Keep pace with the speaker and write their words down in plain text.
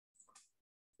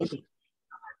Good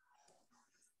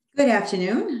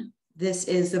afternoon. This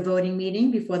is the voting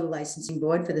meeting before the licensing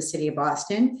board for the city of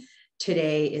Boston.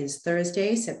 Today is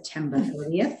Thursday, September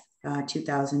 30th,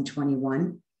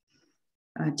 2021.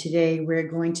 Today we're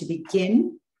going to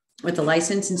begin with the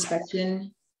license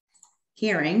inspection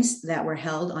hearings that were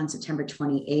held on September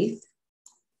 28th.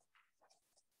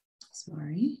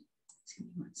 Sorry. Excuse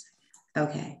me 1 second.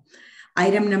 Okay.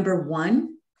 Item number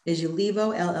 1 is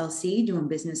Ulevo LLC doing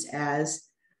business as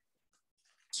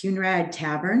Cunrad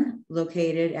Tavern,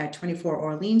 located at 24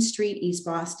 Orleans Street, East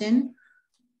Boston.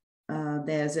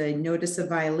 There's a notice of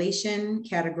violation,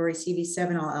 category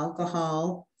CV7, all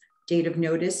alcohol. Date of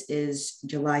notice is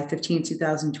July 15,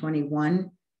 2021.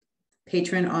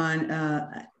 Patron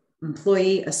on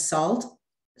employee assault,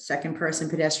 second person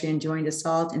pedestrian joined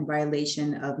assault in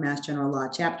violation of Mass General Law,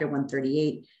 Chapter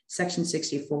 138, Section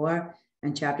 64,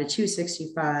 and Chapter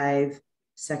 265,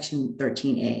 Section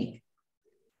 13A.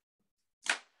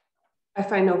 I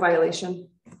find no violation.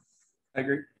 I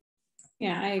agree.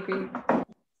 Yeah, I agree.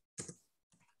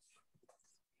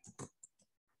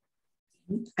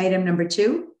 Item number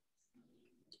 2,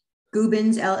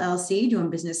 Gubins LLC doing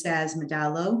business as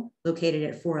Medallo, located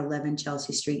at 411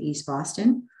 Chelsea Street, East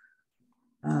Boston.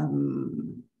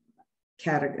 General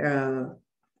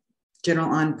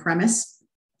on premise,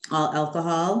 all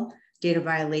alcohol. Date of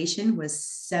violation was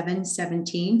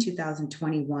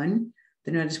 7/17/2021.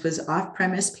 The notice was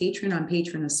off-premise patron on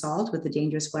patron assault with a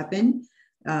dangerous weapon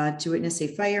to witness a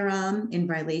firearm in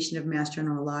violation of Mass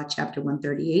General Law, Chapter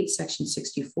 138, Section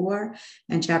 64,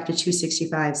 and Chapter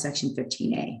 265, Section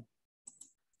 15A.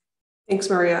 Thanks,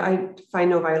 Maria. I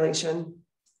find no violation.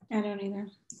 I don't either.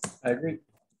 I agree.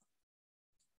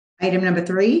 Item number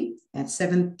 3, at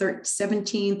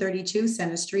 1732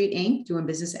 Center Street, Inc., doing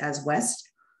business as West,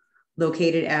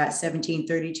 located at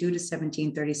 1732 to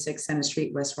 1736 Center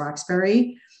Street, West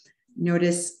Roxbury.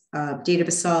 Notice, date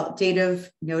of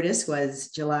notice was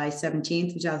July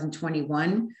 17,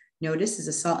 2021. Notice is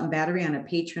assault and battery on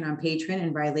patron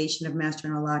in violation of Mass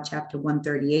General Law, Chapter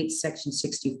 138, Section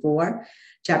 64,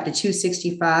 Chapter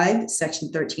 265, Section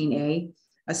 13A.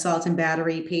 Assault and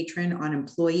battery patron on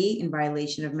employee in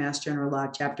violation of Mass General Law,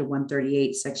 Chapter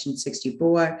 138, Section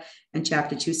 64, and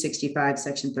Chapter 265,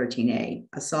 Section 13A.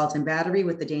 Assault and battery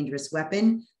with a dangerous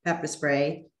weapon, pepper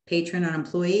spray, patron on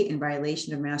employee in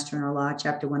violation of Mass General Law,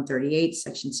 Chapter 138,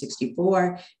 Section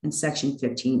 64, and Section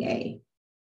 15A.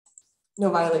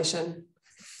 No violation.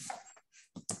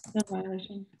 No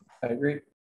violation. I agree.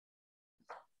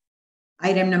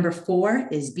 Item number 4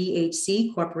 is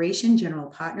BHC Corporation,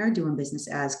 general partner, doing business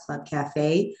as Club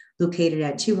Cafe, located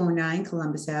at 209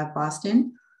 Columbus Ave,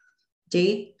 Boston.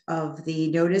 Date of the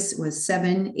notice was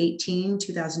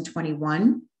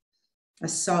 7/18/2021.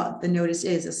 Assault, the notice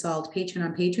is assault patron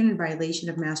on patron in violation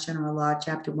of Mass General Law,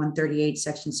 Chapter 138,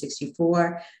 Section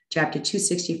 64, Chapter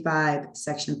 265,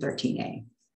 Section 13A.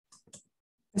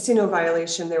 I see no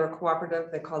violation. They were cooperative.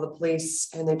 They called the police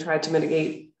and they tried to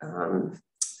mitigate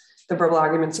the verbal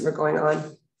arguments that were going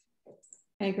on.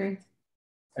 I agree.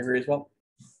 I agree as well.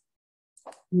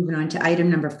 Moving on to item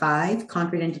number 5,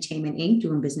 Concord Entertainment, Inc.,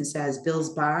 doing business as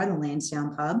Bill's Bar, the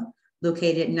Lansdowne Pub,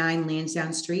 located at 9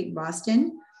 Lansdowne Street,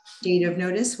 Boston. Date of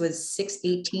notice was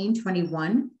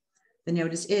 6/18/21. The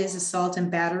notice is assault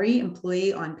and battery,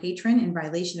 employee on patron in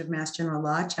violation of Mass General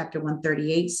Law, Chapter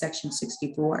 138, Section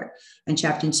 64, and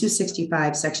Chapter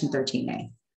 265, Section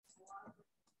 13A.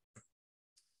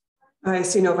 I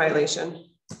see no violation.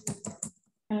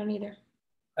 I don't either.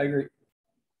 I agree.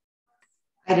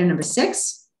 Item number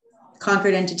 6,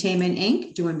 Concord Entertainment,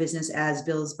 Inc., doing business as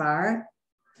Bill's Bar,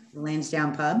 the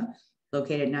Lansdowne Pub,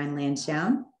 located at 9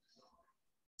 Lansdowne.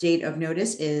 Date of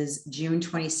notice is June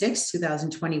 26,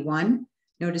 2021.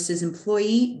 Notice is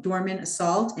employee dormant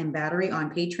assault and battery on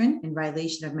patron in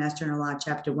violation of Mass General Law,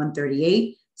 Chapter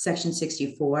 138, Section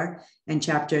 64, and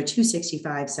Chapter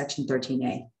 265, Section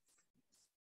 13A.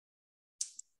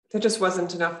 There just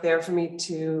wasn't enough there for me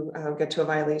to get to a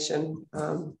violation.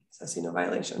 So I see no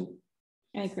violation.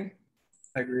 I agree.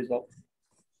 I agree as well.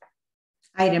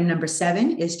 Item number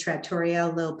 7 is Trattoria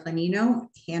Lil Panino,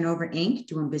 Hanover, Inc.,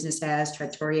 doing business as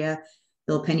Trattoria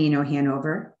Lil Panino,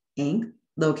 Hanover, Inc.,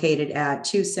 located at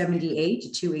 278 to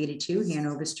 282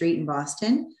 Hanover Street in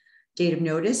Boston. Date of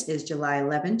notice is July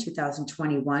 11,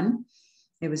 2021.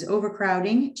 It was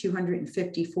overcrowding,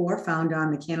 254 found on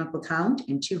mechanical count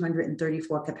and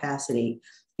 234 capacity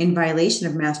in violation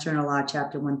of Mass General Law,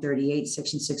 Chapter 138,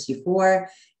 Section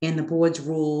 64, and the board's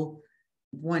rule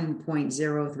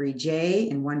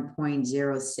 1.03J and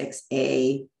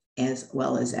 1.06A, as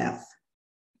well as F.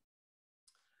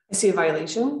 I see a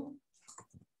violation.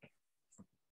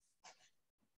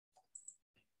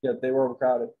 Yeah, they were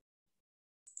overcrowded.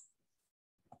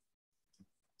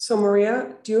 So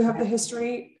Maria, do you have the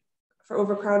history for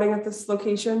overcrowding at this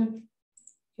location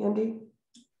handy?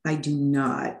 I do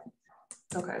not.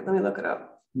 Okay, let me look it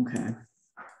up. Okay.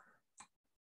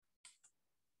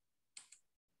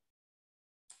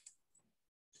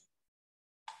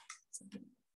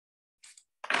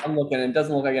 I'm looking, it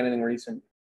doesn't look like anything recent.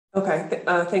 Okay,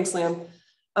 thanks, Liam.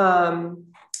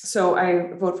 So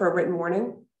I vote for a written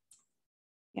warning.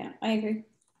 Yeah, I agree.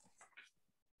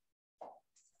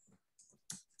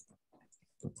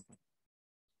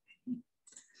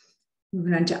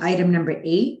 Moving on to item number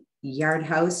 8, Yard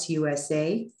House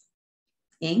USA,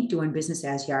 Inc., doing business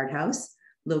as Yard House,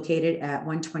 located at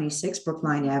 126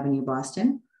 Brookline Avenue,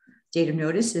 Boston. Date of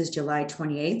notice is July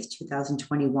 28th,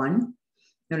 2021.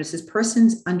 Notices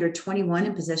persons under 21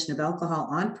 in possession of alcohol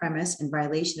on premise in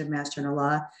violation of Mass General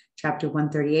Law, Chapter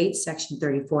 138, Section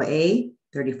 34A,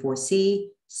 34C,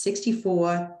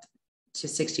 64 to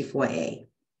 64A.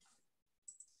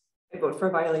 I vote for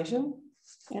a violation.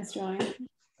 Yes, Joanne.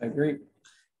 I agree.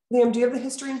 Liam, do you have the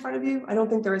history in front of you? I don't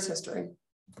think there is history.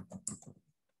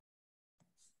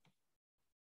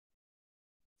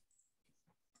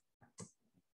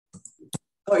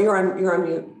 Oh, you're on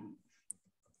mute.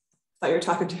 Thought you were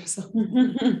talking to yourself.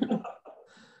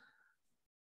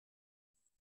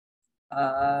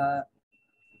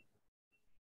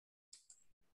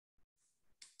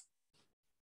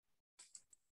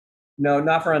 No,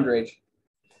 not for underage.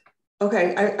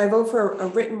 Okay, I vote for a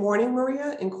written warning,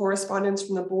 Maria, in correspondence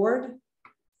from the board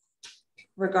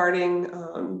regarding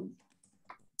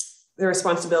their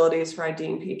responsibilities for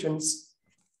IDing patrons.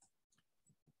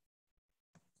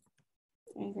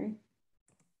 I agree.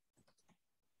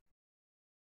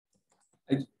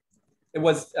 It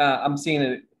was, I'm seeing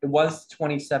it, it was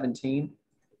 2017.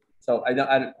 So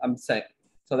I'm saying,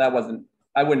 so that wasn't,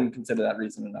 I wouldn't consider that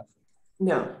reason enough.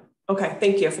 No. Okay,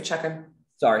 thank you for checking.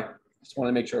 Sorry, just want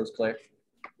to make sure it was clear.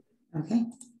 Okay.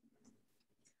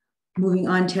 Moving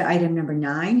on to item number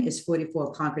 9 is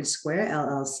 44 Concord Square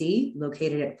LLC,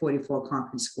 located at 44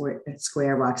 Concord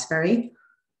Square, Roxbury.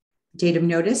 Date of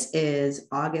notice is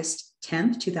August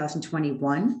 10th,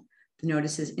 2021. The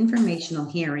notice is informational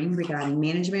hearing regarding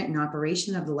management and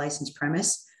operation of the licensed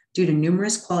premise due to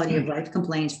numerous quality of life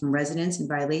complaints from residents in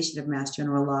violation of Mass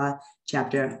General Law,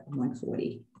 Chapter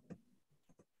 140.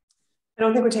 I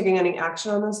don't think we're taking any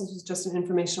action on this. This was just an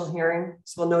informational hearing.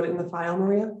 So we'll note it in the file,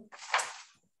 Maria.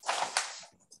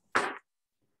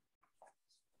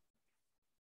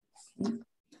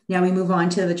 Now we move on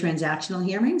to the transactional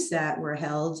hearings that were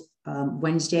held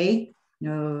Wednesday,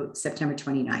 September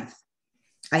 29th.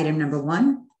 Item number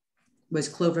 1 was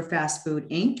Clover Fast Food,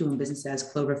 Inc., doing business as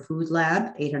Clover Food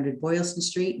Lab, 800 Boylston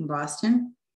Street in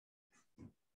Boston.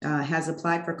 Has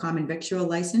applied for common victual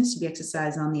license to be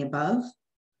exercised on the above.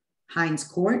 Heinz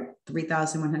Court,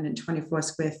 3,124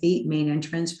 square feet, main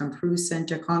entrance from Prue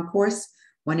Center Concourse,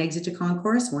 1 exit to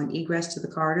concourse, 1 egress to the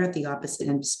corridor at the opposite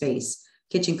end of space.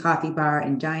 Kitchen, coffee bar,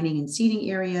 and dining and seating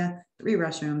area, 3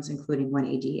 restrooms, including 1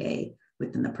 ADA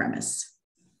within the premise.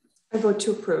 I vote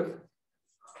to approve.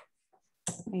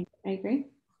 I agree.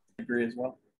 I agree as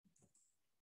well.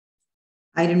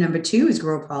 Item number 2 is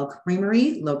Grove Hall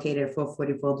Creamery, located at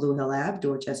 444 Blue Hill Ave,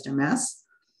 Dorchester, Mass.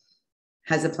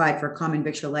 Has applied for a common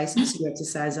victual license to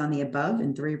exercise on the above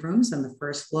in 3 rooms on the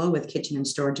first floor with kitchen and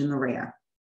storage in the rear.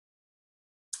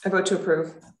 I vote to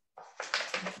approve.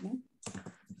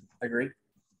 I agree.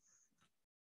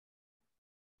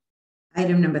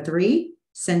 Item number 3,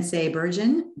 Sensei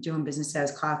Virgin, doing business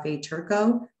as Cafe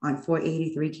Turco on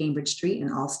 483 Cambridge Street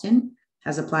in Alston,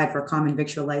 has applied for a common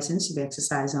victual license to be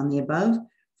exercised on the above.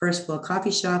 First floor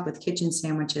coffee shop with kitchen,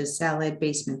 sandwiches, salad,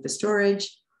 basement for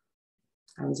storage.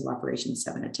 Hours of operation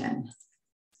 7 to 10.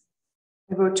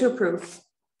 I vote to approve.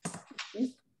 I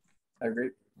agree.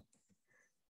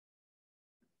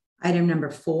 Item number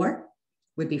 4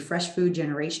 would be Fresh Food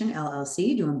Generation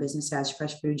LLC, doing business as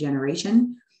Fresh Food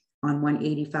Generation on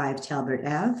 185 Talbot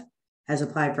Ave, has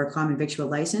applied for a common victual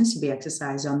license to be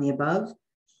exercised on the above.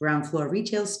 Ground floor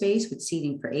retail space with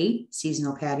seating for 8,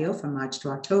 seasonal patio from March to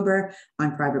October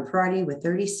on private property with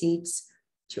 30 seats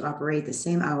to operate the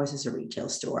same hours as a retail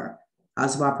store.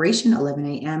 Hours of operation 11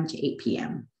 a.m. to 8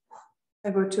 p.m. I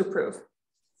vote to approve.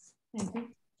 I agree.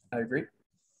 I agree.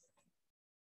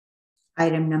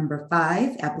 Item number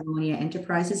 5, Apollonia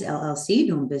Enterprises LLC,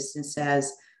 doing business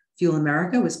as Fuel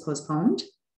America, was postponed.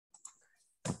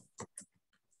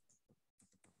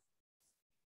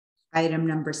 Item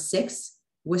number 6,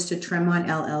 Worcester Tremont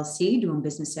LLC, doing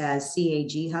business as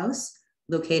CAG House,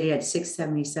 located at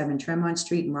 677 Tremont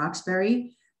Street in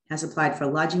Roxbury, has applied for a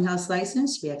lodging house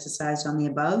license to be exercised on the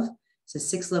above.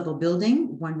 It's a 6-level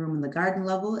building, 1 room in the garden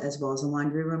level, as well as a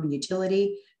laundry room and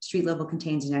utility. Street level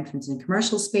contains an entrance and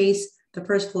commercial space. The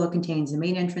first floor contains the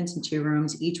main entrance and 2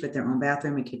 rooms, each with their own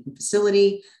bathroom and kitchen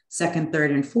facility. Second,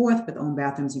 third, and fourth with own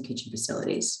bathrooms and kitchen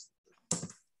facilities.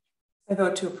 I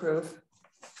vote to approve.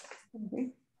 I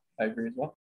agree. I agree as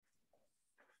well.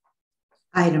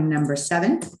 Item number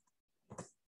 7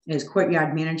 is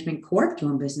Courtyard Management Corp.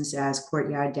 doing business as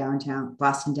Courtyard Downtown,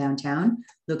 Boston Downtown,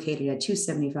 located at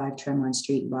 275 Tremont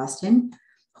Street, Boston.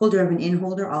 Holder of an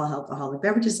in-holder all alcoholic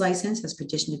beverages license has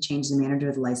petitioned to change the manager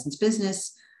of the licensed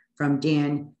business from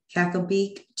Dan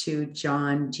Kakelbeek to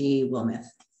John G. Wilmoth.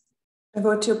 I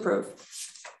vote to approve.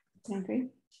 I agree.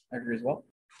 I agree as well.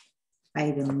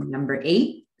 Item number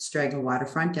 8, Strager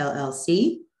Waterfront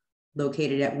LLC,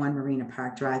 located at 1 Marina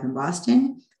Park Drive in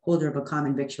Boston. Holder of a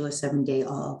common victualler 7-day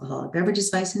all alcoholic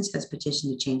beverages license has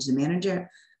petitioned to change the manager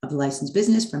of the licensed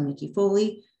business from Nikki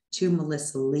Foley to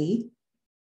Melissa Lee.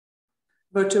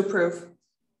 Vote to approve.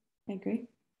 I agree.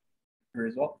 Agree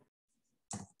as well.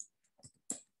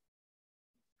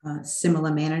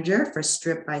 Similar manager for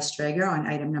Strip by Strager on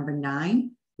item number 9,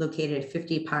 located at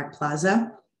 50 Park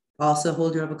Plaza. Also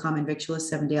holder of a common victualler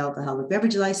 7-day alcoholic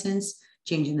beverage license,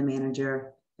 changing the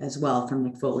manager as well from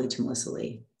Nick Foley to Melissa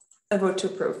Lee. I vote to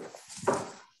approve. So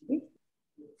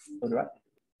do I.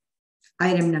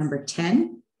 Item number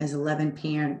 10 is 11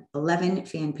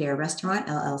 Fanfare Restaurant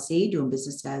LLC, doing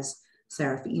business as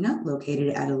Serafina,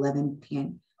 located at 11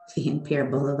 Fanfare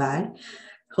Boulevard.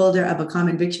 Holder of a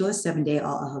common victualler 7-day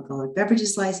all alcoholic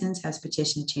beverages license has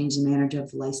petitioned to change the manager of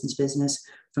the licensed business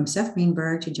from Seth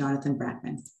Greenberg to Jonathan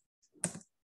Brackman.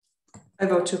 I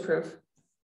vote to approve.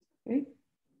 Agree.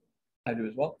 I do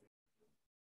as well.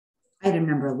 Item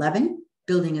number 11,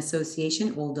 Building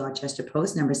Association, Old Dorchester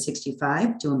Post, number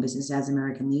 65, doing business as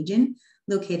American Legion,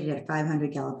 located at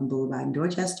 500 Gallopin Boulevard in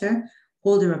Dorchester.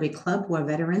 Holder of a Club War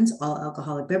Veterans all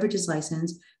alcoholic beverages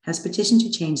license has petitioned to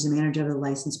change the manager of the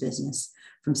licensed business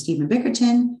from Stephen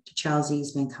Bickerton to Charles E.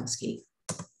 Vankowski.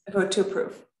 I vote to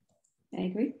approve. I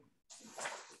agree.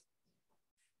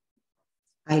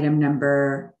 Item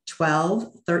number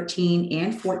 12, 13,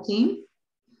 and 14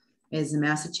 is the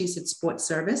Massachusetts Sports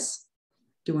Service,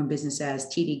 doing business as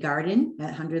TD Garden at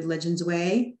 100 Legends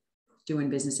Way, doing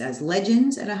business as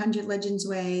Legends at 100 Legends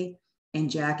Way, and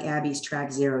Jack Abbey's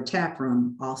Track Zero Tap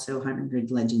Room, also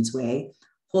 100 Legends Way.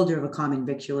 Holder of a common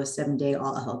victualler 7-day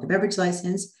all alcoholic beverage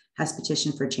license has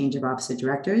petitioned for a change of officer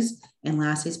directors. And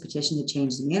lastly, is petitioned to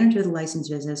change the manager of the licensed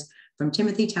business from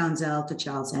Timothy Townsell to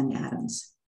Charles N.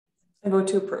 Adams. I vote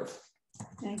to approve.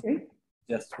 I agree.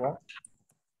 Yes, as well.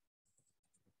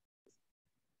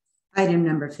 Item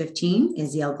number 15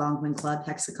 is the Algonquin Club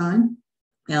Hexacon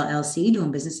LLC,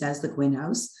 doing business as the Gwyn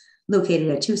House, located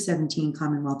at 217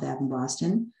 Commonwealth Ave in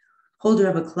Boston. Holder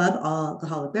of a club all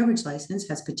alcoholic beverage license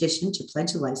has petitioned to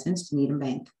pledge the license to Needham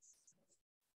Bank.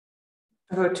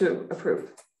 I vote to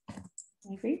approve.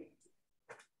 I agree.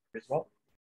 As well.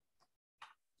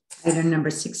 Item number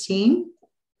 16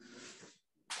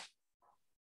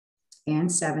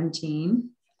 and 17.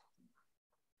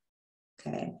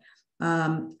 Okay.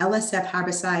 LSF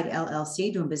Harborside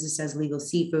LLC, doing business as Legal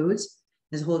Seafoods,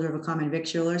 is a holder of a common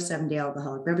victualler 7-day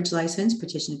alcoholic beverage license,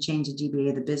 petition to change the DBA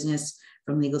of the business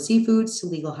from Legal Seafoods to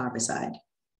Legal Harborside.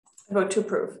 I vote to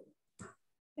approve.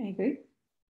 I agree.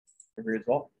 Agree as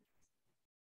well.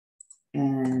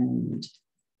 And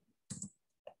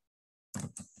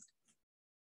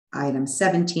item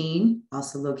 17,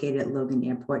 also located at Logan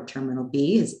Airport Terminal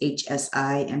B, is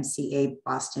HSI MCA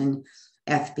Boston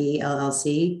FB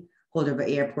LLC, holder of an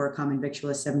airport common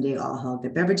victualler 7-day all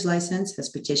alcoholic beverage license, has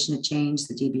petitioned to change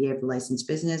the DBA of the licensed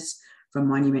business from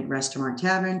Monument Restaurant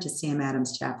Tavern to Sam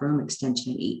Adams Tap Room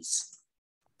Extension and Eats.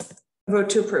 I vote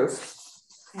to approve.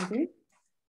 I agree.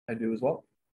 I do as well.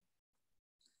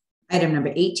 Item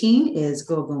number 18 is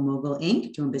Go-Go Mogul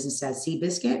Inc., doing business as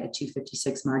Seabiscuit at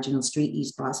 256 Marginal Street,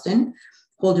 East Boston.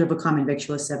 Holder of a common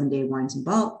victualler 7-day wines and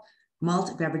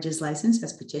malt beverages license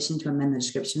has petitioned to amend the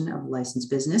description of the licensed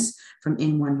business from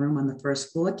in one room on the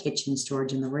first floor, kitchen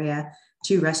storage in the rear,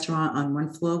 to restaurant on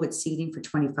one floor with seating for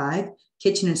 25,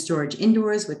 kitchen and storage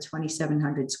indoors with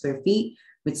 2,700 square feet,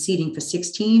 with seating for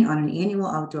 16 on an annual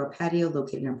outdoor patio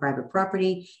located on private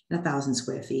property and 1,000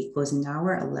 square feet, closing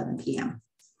hour 11 p.m.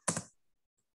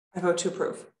 I vote to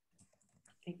approve.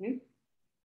 I agree.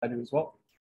 I do as well.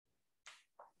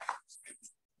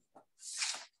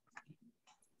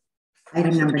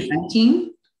 Item number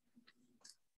 19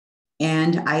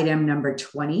 and item number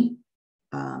 20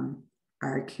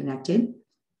 are connected.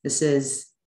 This is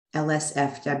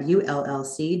LSFW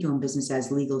LLC, doing business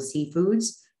as Legal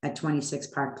Seafoods at 26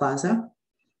 Park Plaza.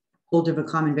 Holder of a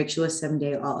common victular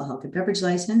 7-day all alcoholic beverage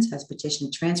license has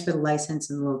petitioned to transfer the license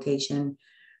and the location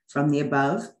from the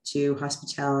above to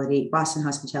Boston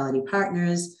Hospitality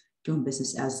Partners, doing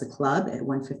business as the Club at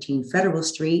 115 Federal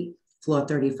Street, floor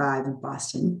 35 in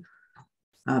Boston.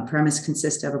 Premise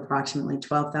consists of approximately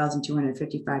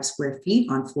 12,255 square feet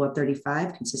on floor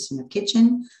 35, consisting of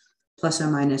kitchen, plus or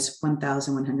minus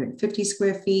 1,150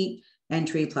 square feet,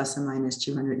 entry plus or minus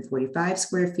 245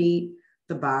 square feet,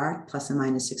 the bar plus or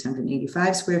minus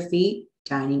 685 square feet,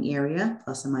 dining area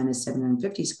plus or minus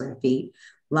 750 square feet,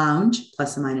 lounge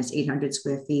plus or minus 800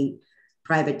 square feet,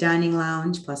 private dining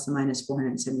lounge plus or minus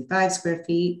 475 square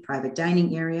feet, private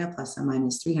dining area plus or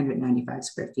minus 395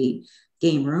 square feet,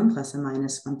 game room plus or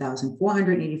minus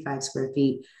 1,485 square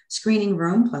feet, screening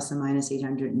room plus or minus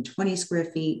 820 square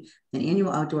feet, and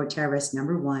annual outdoor terrace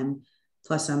number 1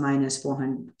 plus or minus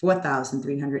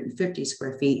 4,350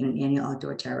 square feet, and an annual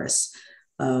outdoor terrace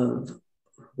of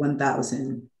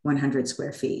 1,100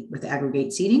 square feet with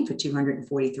aggregate seating for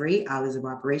 243, hours of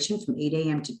operation from 8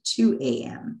 a.m. to 2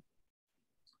 a.m.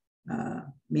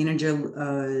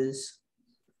 Manager is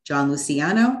John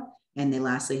Luciano, and then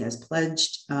lastly has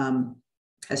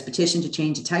petitioned to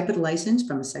change the type of the license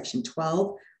from a Section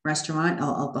 12 restaurant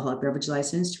all alcoholic beverage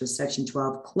license to a Section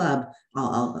 12 club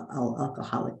all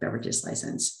alcoholic beverages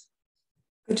license.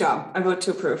 Good job. I vote to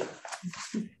approve.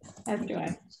 As do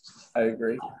I. I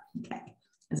agree. Okay,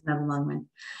 that's another long one.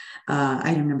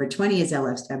 Item number 20 is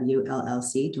LSW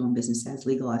LLC, doing business as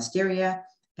Legal Osteria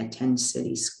at 10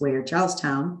 City Square,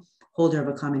 Charlestown. Holder of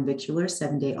a common victular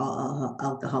 7-day all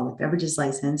alcoholic beverages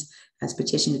license has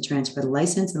petitioned to transfer the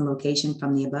license and location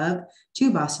from the above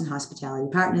to Boston Hospitality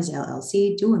Partners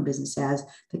LLC, doing business as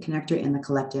The Connector and The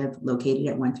Collective, located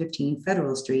at 115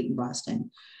 Federal Street in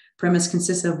Boston. Premise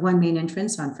consists of 1 main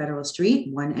entrance on Federal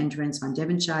Street, 1 entrance on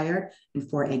Devonshire, and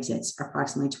 4 exits,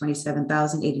 approximately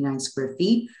 27,089 square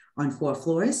feet on 4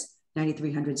 floors,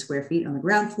 9,300 square feet on the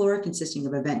ground floor, consisting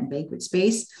of event and banquet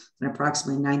space, and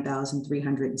approximately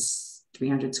 9,300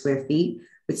 square feet,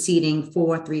 with seating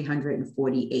for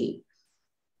 348.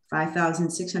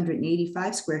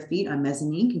 5,685 square feet on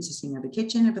mezzanine, consisting of a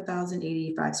kitchen of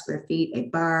 1,085 square feet, a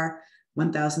bar,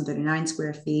 1,039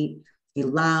 square feet, a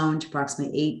lounge,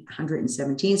 approximately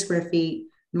 817 square feet,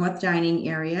 north dining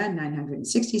area,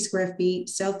 960 square feet,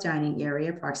 south dining area,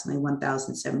 approximately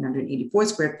 1,784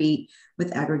 square feet,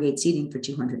 with aggregate seating for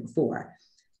 204.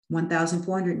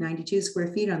 1,492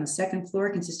 square feet on the second floor,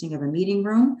 consisting of a meeting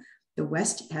room. The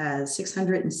west has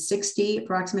 660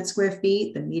 approximate square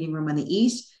feet. The meeting room on the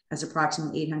east has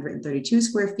approximately 832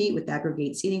 square feet, with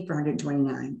aggregate seating for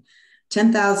 129.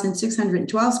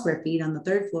 10,612 square feet on the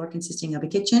third floor, consisting of a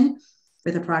kitchen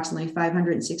with approximately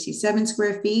 567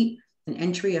 square feet, an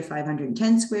entry of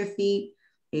 510 square feet,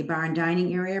 a bar and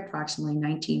dining area, approximately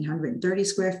 1,930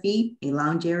 square feet, a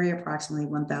lounge area, approximately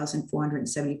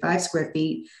 1,475 square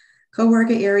feet,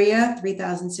 co-worker area,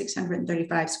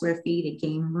 3,635 square feet, a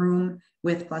game room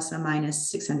with plus or minus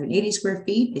 680 square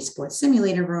feet, a sports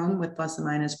simulator room with plus or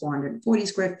minus 440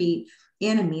 square feet,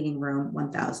 and a meeting room,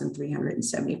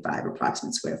 1,375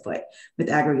 approximate square foot, with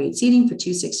aggregate seating for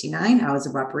 269, hours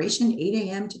of operation, 8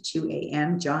 a.m. to 2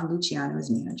 a.m. John Luciano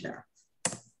is manager.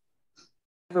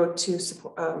 I vote to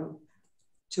support,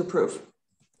 to approve.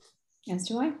 As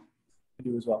do I. I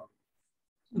do as well.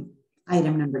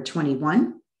 Item number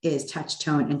 21 is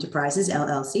Touchtone Enterprises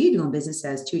LLC, doing business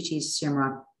as Tucci's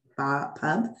Shamrock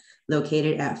Pub,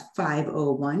 located at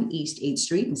 501 East 8th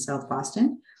Street in South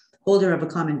Boston. Holder of a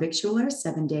common victualler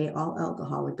 7-day all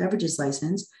alcoholic beverages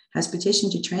license has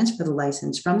petitioned to transfer the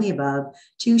license from the above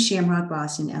to Shamrock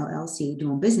Boston LLC,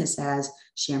 doing business as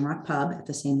Shamrock Pub at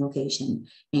the same location.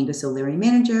 Angus O'Leary,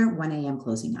 manager, 1 a.m.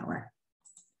 closing hour.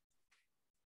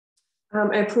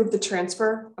 I approve the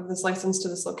transfer of this license to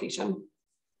this location.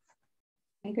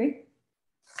 I agree.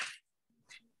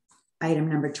 Item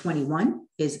number 21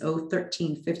 is Oath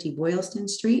 1350 Boylston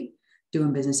Street,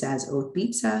 doing business as Oath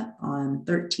Pizza on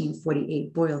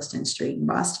 1348 Boylston Street in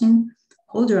Boston.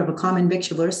 Holder of a common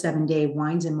victualler 7-day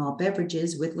wines and malt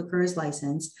beverages with liqueurs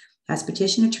license has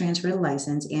petitioned to transfer the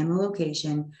license and the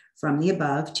location from the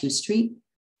above to Street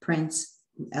Prince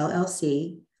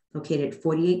LLC, located at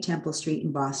 48 Temple Street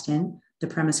in Boston. The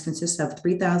premise consists of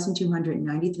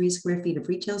 3,293 square feet of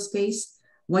retail space,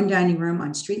 1 dining room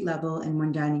on street level and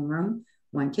 1 dining room,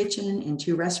 1 kitchen, and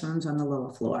 2 restrooms on the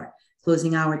lower floor.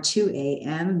 Closing hour 2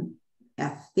 a.m.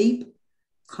 F.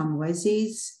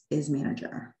 Comwezes is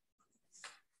manager.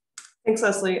 Thanks,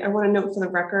 Leslie. I want to note for the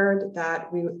record that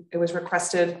it was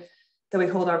requested that we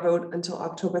hold our vote until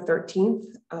October 13th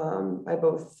by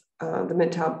both the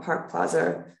Midtown Park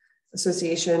Plaza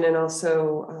Association and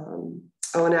also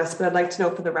Owen asked, but I'd like to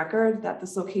note for the record that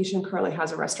this location currently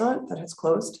has a restaurant that has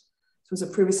closed. It was a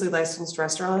previously licensed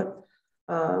restaurant.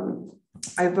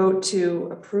 I vote to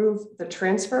approve the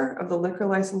transfer of the liquor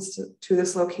license to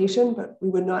this location, but we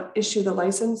would not issue the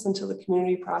license until the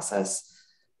community process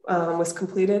was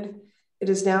completed. It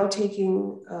is now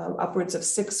taking upwards of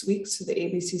 6 weeks for the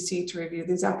ABCC to review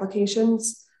these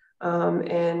applications.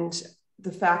 And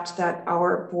the fact that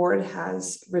our board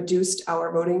has reduced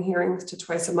our voting hearings to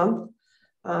twice a month,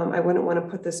 I wouldn't want to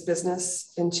put this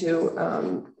business into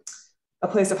a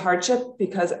place of hardship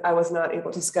because I was not able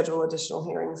to schedule additional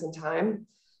hearings in time.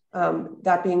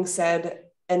 That being said,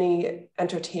 any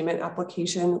entertainment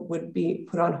application would be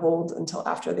put on hold until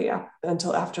after the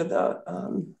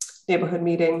neighborhood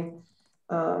meeting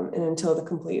and until the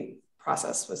complete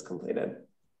process was completed.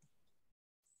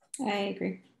 I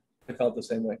agree. I felt the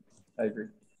same way. I agree.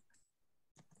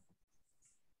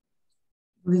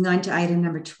 Moving on to item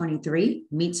number 23,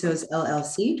 Meatsos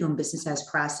LLC, doing business as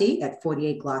Crossy at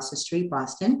 48 Gloucester Street,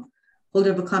 Boston.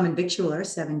 Holder of a common victualler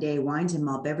 7-day wines and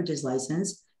malt beverages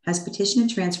license has petitioned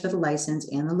to transfer the license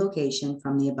and the location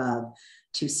from the above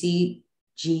to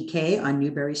CGK on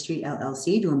Newberry Street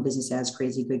LLC, doing business as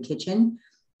Crazy Good Kitchen,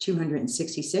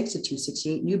 266 to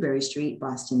 268 Newberry Street,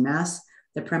 Boston, Mass.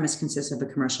 The premise consists of a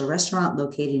commercial restaurant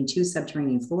located in 2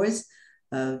 subterranean floors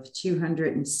of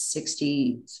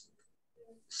 266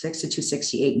 to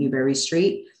 268 Newberry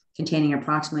Street, containing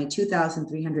approximately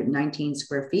 2,319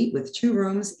 square feet with 2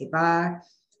 rooms, a bar,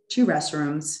 2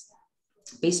 restrooms,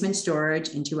 basement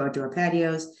storage, and 2 outdoor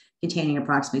patios, containing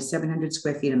approximately 700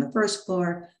 square feet on the first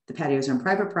floor. The patios are on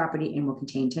private property and will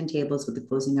contain 10 tables with the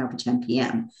closing hour at 10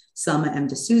 p.m. Selma M.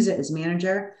 D'Souza is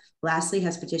manager. Lastly,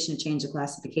 has petitioned to change the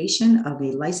classification of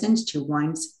a license to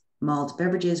wines, malt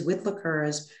beverages with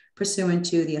liqueurs pursuant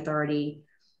to the authority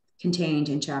contained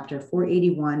in Chapter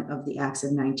 481 of the Acts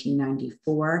of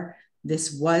 1994.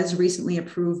 This was recently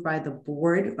approved by the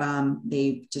board.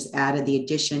 They just added the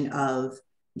addition of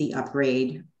the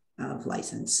upgrade of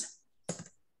license.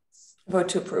 Vote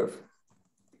to approve.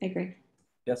 I agree.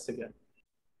 Yes, again.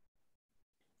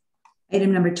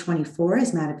 Item number 24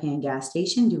 is Mattapan Gas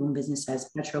Station, doing business as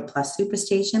Petro Plus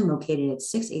Superstation, located at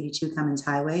 682 Cummins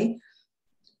Highway.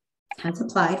 Has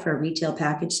applied for a retail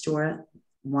package store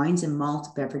wines and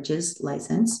malt beverages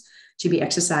license to be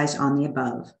exercised on the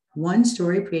above.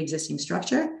 1-story pre-existing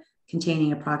structure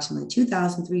containing approximately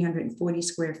 2,340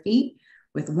 square feet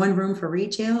with 1 room for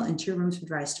retail and 2 rooms for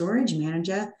dry storage.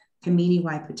 Manager, Kamini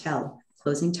Y. Patel.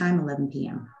 Closing time, 11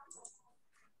 p.m.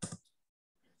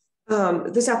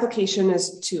 This application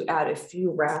is to add a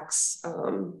few racks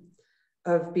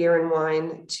of beer and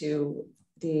wine to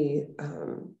the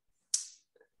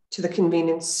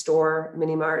convenience store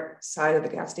mini mart side of the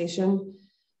gas station.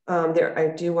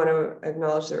 I do want to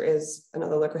acknowledge there is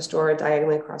another liquor store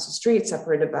diagonally across the street,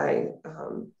 separated by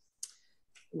an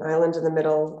island in the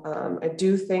middle. I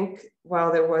do think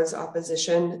while there was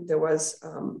opposition, there was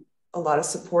a lot of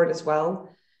support as well.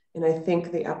 And I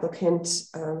think the applicant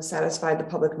satisfied the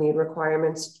public need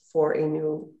requirements for a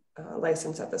new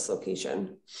license at this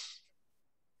location.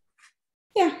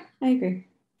 Yeah, I agree.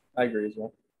 I agree as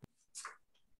well.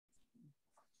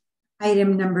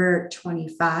 Item number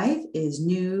 25 is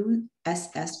New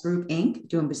SS Group Inc.,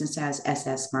 doing business as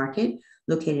SS Market,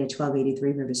 located at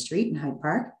 1283 River Street in Hyde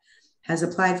Park, has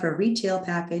applied for a retail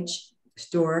package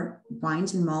store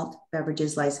wines and malt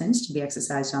beverages license to be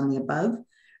exercised on the above.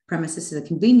 Premises is a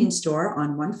convenience store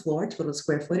on 1 floor, total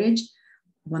square footage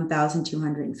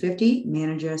 1,250.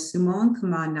 Manager Sumon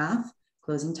Kumar Nath.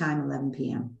 Closing time 11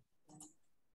 p.m.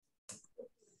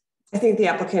 I think the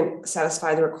applicant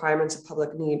satisfied the requirements of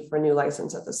public need for a new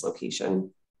license at this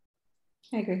location.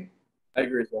 I agree. I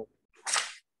agree as well.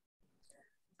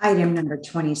 Item number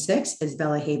 26 is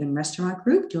Bella Haven Restaurant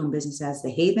Group, doing business as The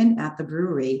Haven at the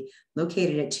Brewery,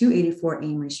 located at 284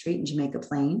 Amory Street in Jamaica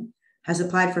Plain, has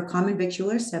applied for common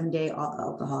victualler 7-day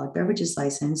alcoholic beverages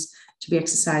license to be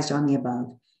exercised on the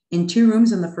above. In 2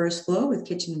 rooms on the first floor with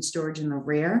kitchen and storage in the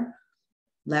rear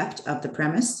left of the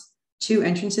premise, 2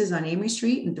 entrances on Amory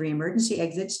Street and 3 emergency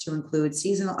exits to include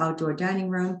seasonal outdoor dining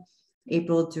room,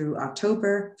 April through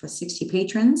October for 60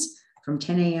 patrons from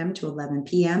 10 a.m. to 11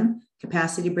 p.m.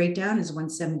 Capacity breakdown is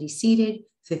 170 seated,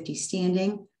 50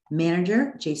 standing.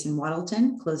 Manager, Jason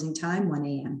Waddleton. Closing time, 1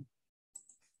 a.m.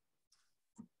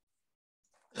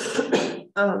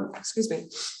 Excuse me.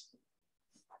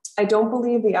 I don't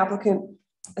believe the applicant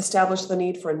established the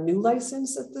need for a new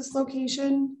license at this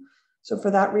location. So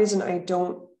for that reason, I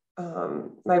don't,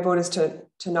 my vote is to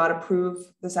not approve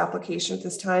this application at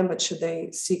this time, but should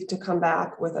they seek to come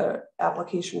back with an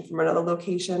application from another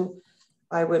location,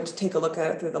 I would take a look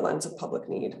at it through the lens of public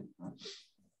need.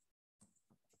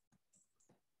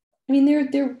 I mean,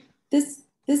 this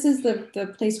is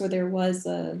the place where there was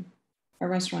a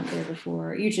restaurant there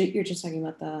before. You're just talking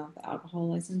about the alcohol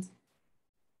license.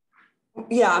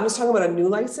 Yeah, I'm just talking about a new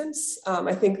license.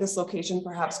 I think this location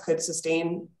perhaps could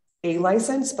sustain a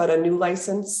license, but a new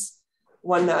license,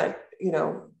 one that, you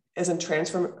know, isn't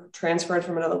transferred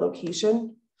from another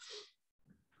location.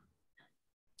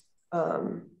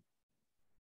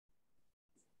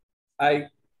 I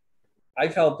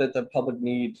felt that the public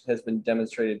need has been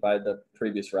demonstrated by the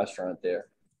previous restaurant there.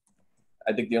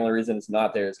 I think the only reason it's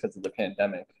not there is because of the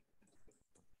pandemic.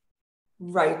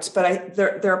 Right, but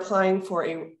they're applying for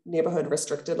a neighborhood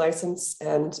restricted license,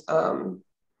 and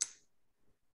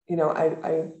you know,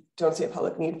 I don't see a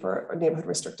public need for a neighborhood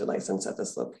restricted license at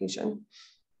this location.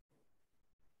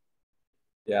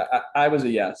 Yeah, I was a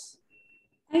yes.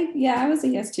 I was a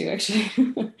yes too, actually.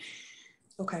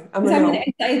 Okay,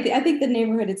 I think the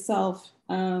neighborhood itself,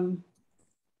 you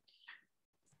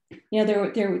know,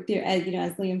 there, you know,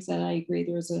 as Liam said, I agree.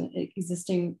 There was an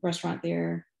existing restaurant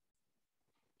there,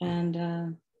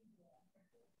 and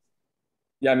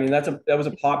yeah, I mean that was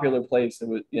a popular place. It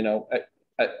was, you know,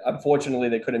 unfortunately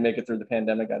they couldn't make it through the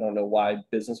pandemic. I don't know why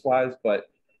business wise, but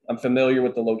I'm familiar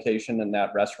with the location and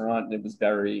that restaurant, and it was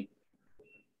very.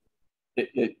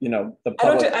 You know, the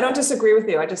public. I don't disagree with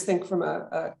you. I just think from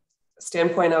a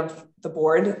standpoint of the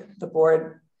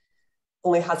board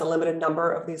only has a limited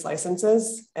number of these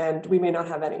licenses, and we may not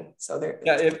have any. So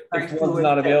yeah, if one's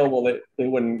not available, they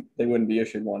wouldn't be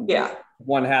issued one. Yeah. If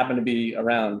one happened to be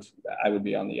around, I would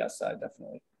be on the yes side,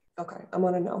 definitely. Okay, I'm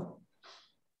on a no.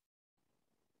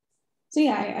 so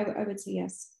yeah, I would say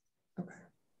yes. Okay.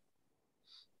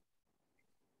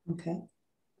 Okay.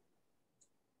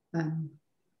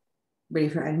 Ready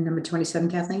for item number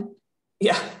 27, Kathleen?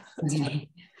 Yeah. Okay.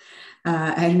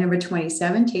 Item number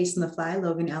 27, Taste on the Fly,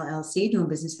 Logan LLC, doing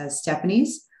business as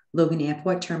Stephanie's, Logan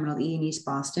Airport, Terminal E in East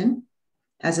Boston.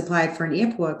 Has applied for an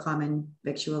airport common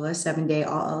victualler 7-day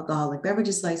all alcoholic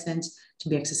beverages license to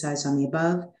be exercised on the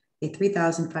above. A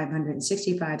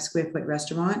 3,565 square foot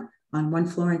restaurant on one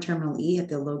floor in Terminal E at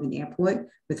the Logan Airport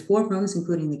with 4 rooms,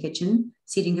 including the kitchen,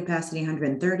 seating capacity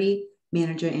 130,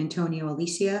 manager Antonio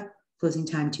Alicia, closing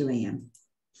time 2 a.m.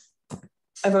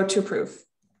 I vote to approve.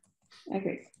 I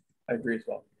agree. I agree as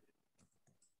well.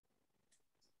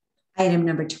 Item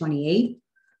number 28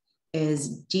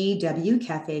 is DW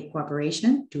Cafe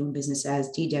Corporation, doing business as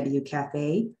DW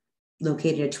Cafe,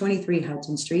 located at 23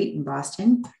 Hudson Street in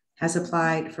Boston, has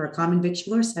applied for a common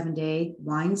victualler 7-day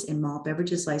wines and malt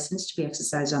beverages license to be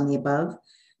exercised on the above.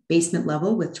 Basement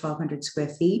level with 1,200 square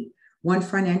feet, 1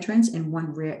 front entrance and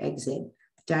 1 rear exit.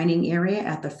 Dining area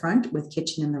at the front with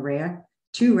kitchen in the rear,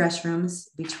 2 restrooms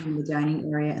between the dining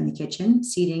area and the kitchen,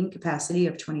 seating capacity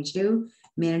of 22,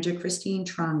 manager Christine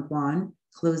Trong Guan,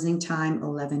 closing time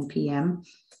 11 p.m.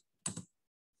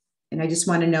 And I just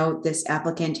want to note this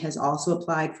applicant has also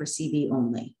applied for CV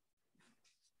only.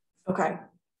 Okay.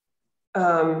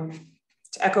 To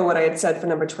echo what I had said for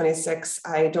number 26,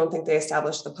 I don't think they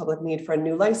established the public need for a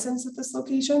new license at this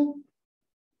location.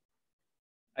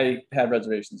 I had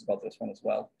reservations about this one as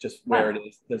well, just where it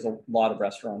is. There's a lot of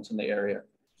restaurants in the area.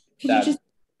 Could you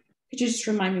just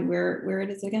remind me where it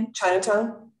is again?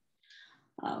 Chinatown.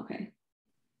 Oh, okay.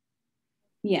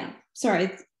 Yeah, sorry,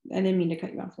 I didn't mean to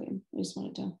cut you off, Liam. I just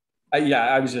wanted to. Yeah,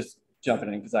 I was just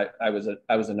jumping in because I was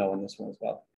a no on this one as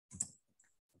well.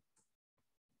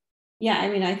 Yeah, I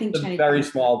mean, I think It's a very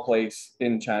small place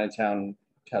in Chinatown,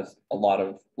 has a lot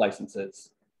of licenses.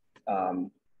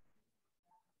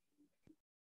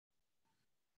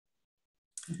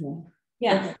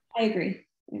 Yeah, I agree.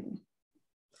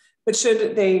 But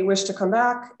should they wish to come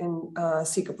back and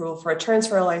seek approval for a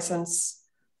transfer license,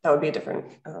 that would be a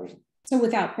different. So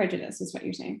without prejudice is what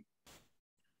you're saying?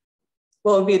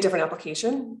 Well, it would be a different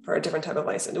application for a different type of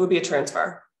license. It would be a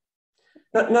transfer.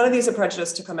 None of these are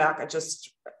prejudiced to come back.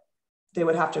 They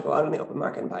would have to go out on the open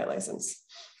market and buy a license.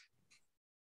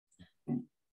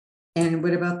 And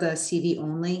what about the CV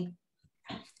only?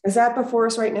 Is that before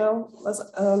us right now,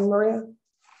 Maria?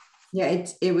 Yeah,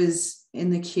 it was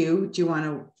in the queue. Do you want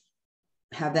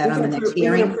to have that on the next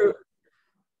hearing?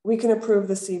 We can approve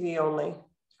the CV only.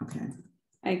 Okay.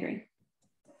 I agree.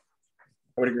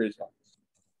 I would agree as well.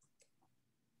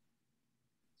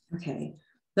 Okay.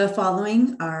 The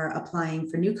following are applying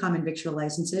for new common victual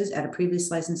licenses at a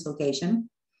previous licensed location.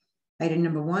 Item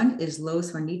number 1 is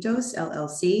Los Hornitos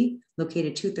LLC,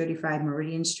 located 235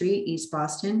 Meridian Street, East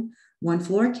Boston. 1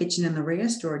 floor, kitchen in the rear,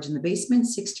 storage in the basement,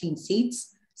 16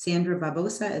 seats. Sandra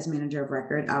Barbosa as manager of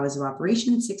record, hours of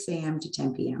operation, 6 a.m. to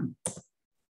 10 p.m.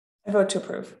 I vote to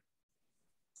approve.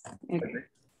 I agree.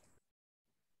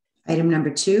 Item number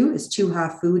 2 is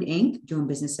Chuha Food Inc., doing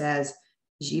business as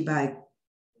Jibai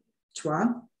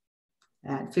Chua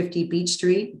at 50 Beach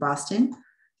Street, Boston,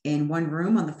 in one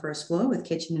room on the first floor with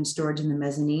kitchen and storage in the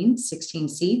mezzanine, 16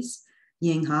 seats.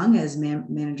 Ying Hong as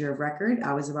manager of record,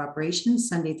 hours of operation,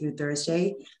 Sunday through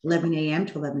Thursday, 11 a.m.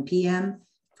 to 11 p.m.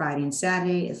 Friday and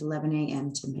Saturday is 11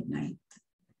 a.m. to midnight.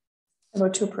 I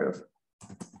vote to approve.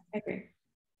 I agree.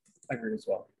 I agree as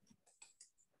well.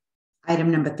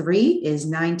 Item number 3 is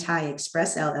 9 Thai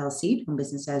Express LLC, doing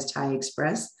business as Thai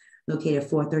Express, located at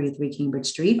 433 Cambridge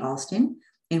Street, Alston,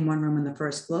 in one room on the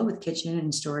first floor with kitchen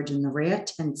and storage in the rear,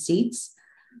 10 seats.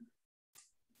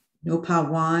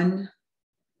 Nopawan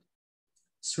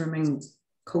Swimming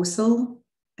Kosal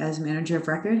as manager of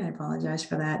record. I apologize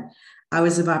for that.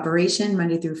 Hours of operation,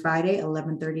 Monday through Friday,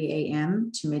 11:30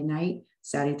 a.m. to midnight,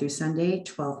 Saturday through Sunday,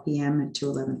 12 p.m. to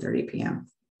 11:30 p.m.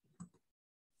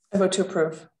 I vote to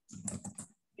approve.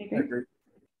 I I agree. agree.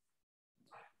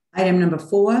 Item number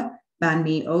 4, Banh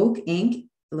Mi Oak Inc.,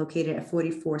 located at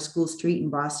 44 School Street in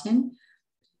Boston.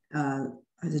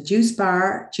 The juice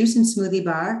and smoothie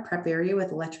bar, prep area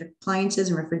with electric appliances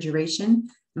and refrigeration,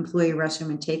 employee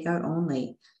restroom and takeout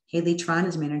only. Haley Tron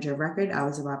is manager of record,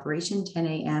 hours of operation, 10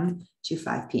 a.m. to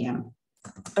 5 p.m.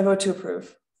 I vote to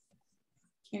approve.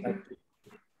 I agree.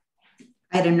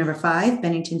 Item number 5,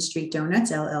 Bennington Street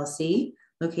Donuts LLC,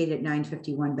 located at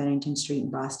 951 Bennington Street in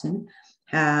Boston.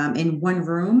 In one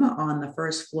room on the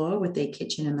first floor with a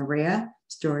kitchen in the rear,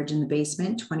 storage in the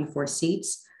basement, 24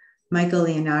 seats. Michael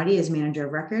Leonardi is manager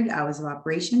of record, hours of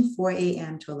operation, 4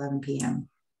 a.m. to 11 p.m.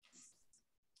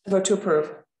 I vote to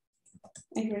approve.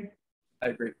 I agree. I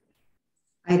agree.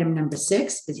 Item number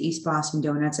 6 is East Boston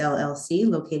Donuts LLC,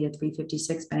 located at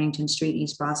 356 Bennington Street,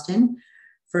 East Boston.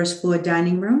 First floor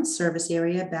dining room, service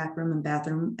area, back room and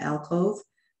bathroom alcove.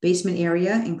 Basement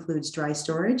area includes dry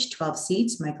storage, 12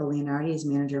 seats. Michael Leonardi is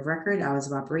manager of record, hours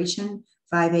of operation,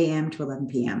 5 a.m. to 11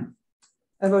 p.m.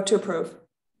 I vote to approve.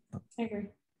 I agree.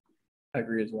 I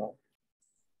agree as well.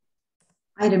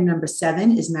 Item number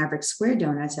 7 is Maverick Square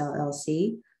Donuts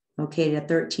LLC, located at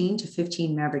 13 to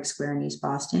 15 Maverick Square in East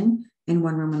Boston, in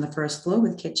one room on the first floor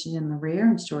with kitchen in the rear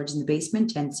and storage in the basement,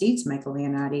 10 seats. Michael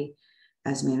Leonardi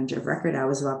as manager of record,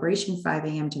 hours of operation, 5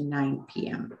 a.m. to 9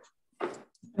 p.m.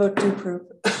 Vote to approve.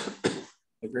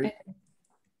 Agree.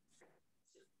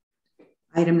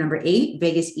 Item number 8,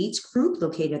 Vegas Eats Group,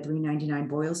 located at 399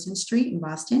 Boylston Street in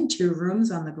Boston, 2 rooms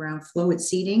on the ground floor with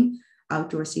seating,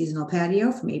 outdoor seasonal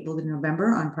patio from April to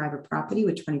November on private property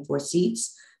with 24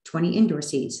 seats, 20 indoor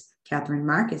seats. Catherine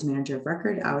Mark is manager of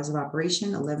record, hours of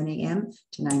operation, 11 a.m.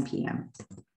 to 9 p.m.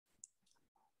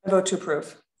 I vote to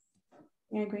approve.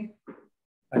 I agree.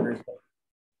 I agree as well.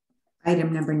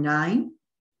 Item number 9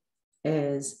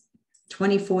 is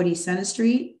 2040 Center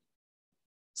Street,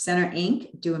 Center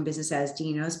Inc., doing business as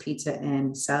Dino's Pizza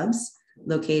and Subs,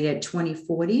 located at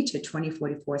 2040 to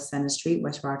 2044 Center Street,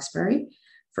 West Roxbury.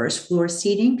 First floor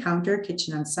seating, counter,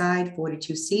 kitchen on side,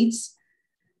 42 seats.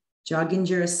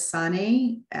 Joginger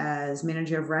Sane as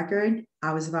manager of record,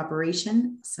 hours of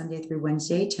operation, Sunday through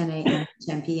Wednesday, 10 a.m. to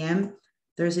 10 p.m.,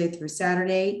 Thursday through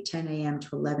Saturday, 10 a.m.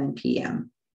 to 11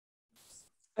 p.m.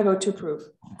 I vote to approve.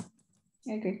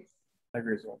 I agree. I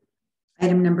agree as well.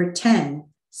 Item number 10,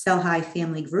 Sell High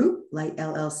Family Group, Light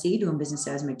LLC, doing business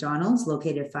as McDonald's,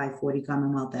 located at 540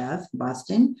 Commonwealth Ave,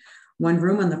 Boston. One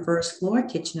room on the first floor,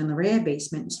 kitchen in the rear,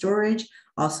 basement and storage.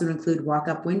 Also include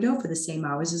walk-up window for the same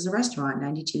hours as a restaurant,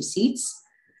 92 seats.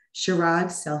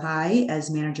 Shirag Sell High as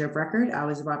manager of record,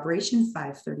 hours of operation,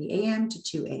 5:30 a.m. to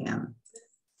 2 a.m.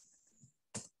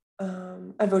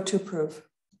 I vote to approve.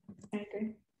 I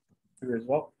agree. I agree as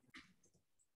well.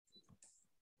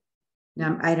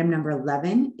 Now, item number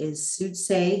 11 is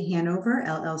Suitsay Hanover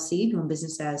LLC, doing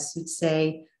business as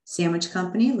Suitsay Sandwich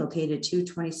Company, located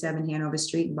 227 Hanover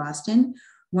Street in Boston.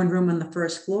 One room on the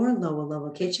first floor, lower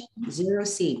level kitchen, 0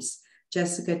 seats.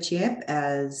 Jessica Chiep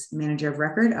as manager of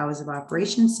record, hours of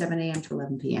operation, 7 a.m. to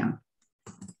 11 p.m.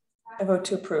 I vote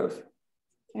to approve.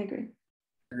 I agree.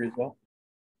 I agree as well.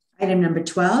 Item number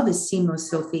 12 is Simo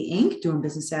Sophie Inc., doing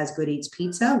business as Good Eats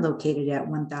Pizza, located at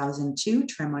 1002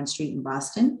 Tremont Street in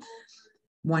Boston.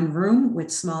 One room with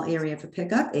small area for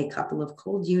pickup, a couple of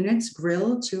cold units,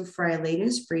 grill, 2 fryer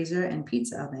laters, freezer, and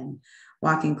pizza oven.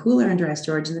 Walk-in cooler and dry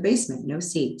storage in the basement, no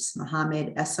seats.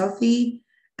 Mohammed Sophie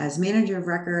as manager of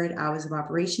record, hours of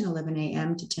operation, 11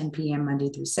 a.m. to 10 p.m. Monday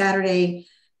through Saturday,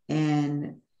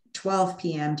 and 12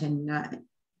 p.m. to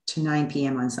 9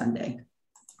 p.m. on Sunday.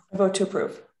 I vote to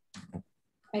approve.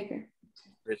 I agree.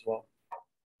 Agree as well.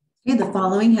 Okay, the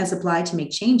following has applied to make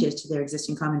changes to their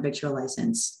existing common victual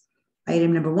license.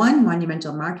 Item number 1,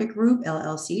 Monumental Market Group,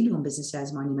 LLC, doing business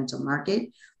as Monumental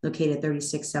Market, located at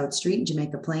 36 South Street,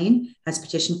 Jamaica Plain, has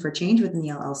petitioned for change within the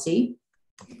LLC.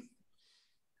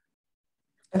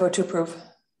 I vote to approve.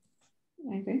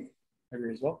 I agree. I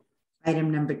agree as well.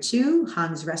 Item number 2,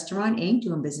 Hong's Restaurant, Inc.,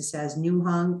 doing business as New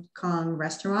Hong Kong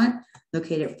Restaurant,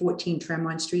 located at 14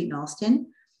 Tremont Street in Alston,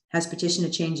 has petitioned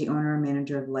to change the owner and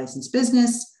manager of the licensed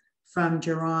business from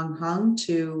Jurong Hung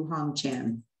to Hong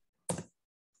Chan.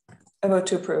 I vote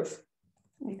to approve.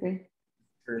 I agree.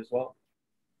 Agree as well.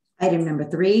 Item number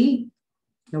 3,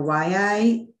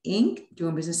 Nawai Inc.,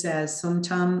 doing business as Sum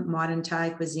Tum Modern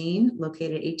Thai Cuisine,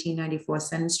 located at 1894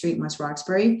 Center Street, West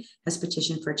Roxbury, has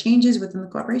petitioned for changes within the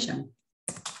corporation.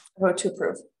 I vote to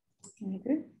approve. I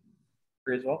agree.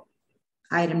 Agree as well.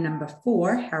 Item number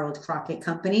 4, Harold Crockett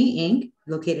Company, Inc.,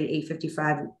 located at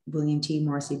 855 William T.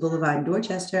 Morrissey Boulevard in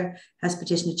Dorchester, has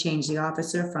petitioned to change the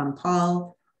officer from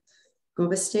Paul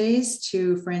Gobestes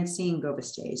to Francine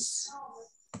Gobestes.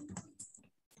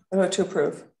 I vote to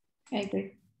approve. I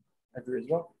agree. I agree as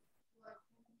well.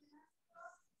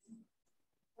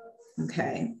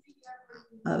 Okay.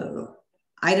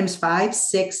 Items 5,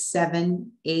 6,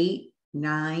 7, 8,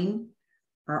 9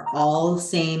 are all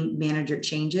same manager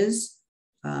changes.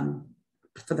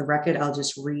 For the record, I'll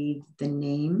just read the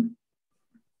name.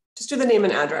 Just do the name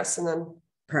and address and then.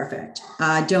 Perfect.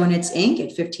 Donuts Inc.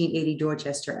 at 1580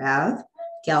 Dorchester Ave.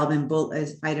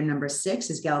 Item number 6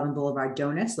 is Galvin Boulevard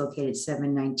Donuts, located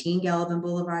 719 Galvin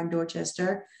Boulevard,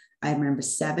 Dorchester. Item number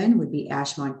 7 would be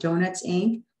Ashmont Donuts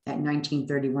Inc. at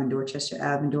 1931 Dorchester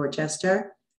Ave in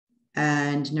Dorchester.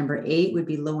 And number 8 would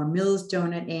be Lower Mills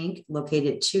Donut Inc.,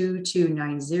 located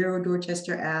 2290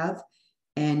 Dorchester Ave.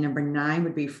 And number 9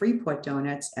 would be Freeport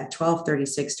Donuts at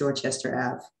 1236 Dorchester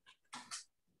Ave.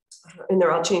 And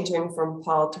they're all changing from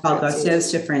Paul to Paul Francine.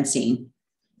 Gostos to Francine.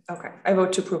 Okay, I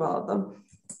vote to approve all of them.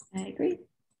 I agree.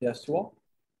 Yes to all.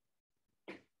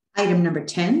 Item number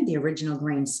 10, the original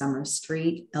Grain Summer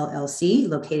Street LLC,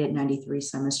 located at 93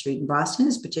 Summer Street in Boston,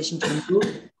 is petitioned to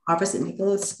remove opposite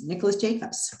Nicholas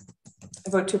Jacobs. I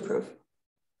vote to approve.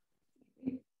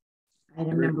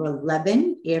 Item number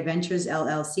 11, Air Ventures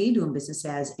LLC, doing business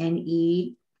as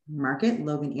NE Market,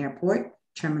 Logan Airport,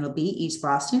 Terminal B, East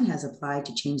Boston, has applied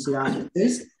to change the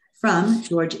officers from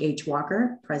George H.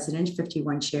 Walker, President,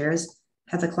 51 shares,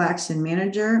 Heather Claxton,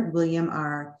 Manager, William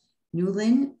R.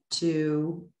 Newlin,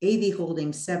 to AV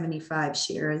Holdings, 75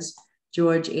 shares,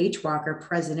 George H. Walker,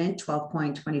 President,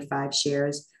 12.25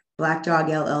 shares, Black Dog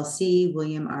LLC,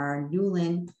 William R.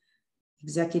 Newlin,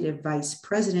 Executive Vice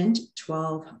President,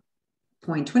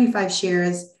 12.25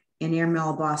 shares, and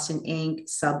Airmail Boston Inc.,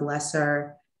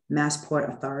 Sublessor, Massport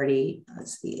Authority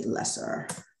as the lesser.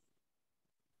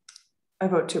 I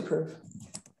vote to approve.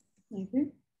 I agree.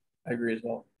 I agree as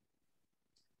well.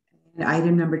 And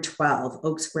item number 12,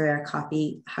 Oak Square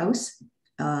Coffee House,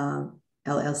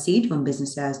 LLC, doing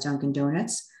business as Dunkin'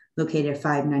 Donuts, located at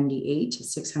 598 to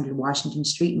 600 Washington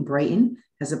Street in Brighton,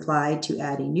 has applied to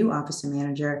add a new officer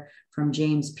manager from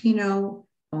James Pino,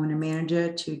 owner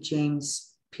manager, to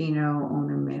James Pino,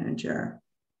 owner manager.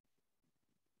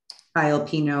 Kyle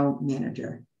Pino,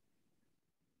 manager.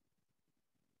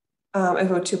 I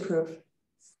vote to approve.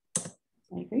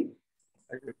 I agree.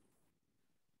 I agree.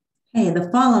 Hey, the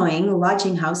following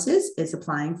lodging houses is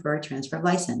applying for a transfer of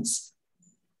license.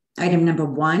 Item number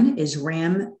 1 is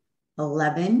Ram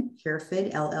 11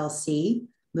 Hereford LLC,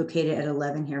 located at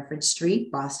 11 Hereford Street,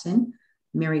 Boston.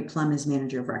 Mary Plum is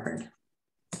manager of record.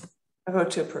 I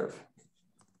vote to approve.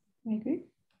 I agree.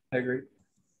 I agree.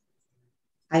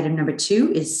 Item number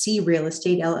 2 is C Real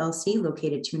Estate LLC,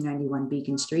 located 291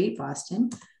 Beacon Street, Boston.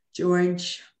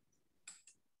 George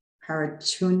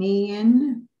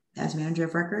Haratunian as manager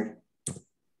of record.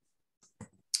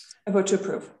 I vote to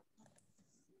approve.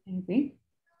 I agree.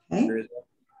 Okay.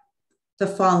 The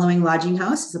following lodging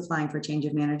house is applying for change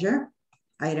of manager.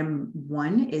 Item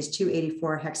 1 is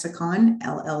 284 Hexacon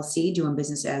LLC, doing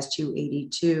business as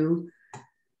 282,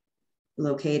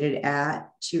 located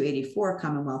at 284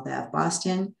 Commonwealth Ave,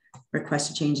 Boston. Request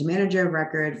to change the manager of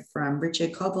record from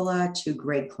Richard Coppola to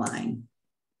Greg Klein.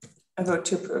 I vote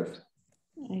to approve.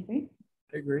 I agree.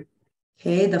 I agree.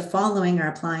 Okay, the following are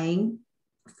applying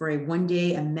for a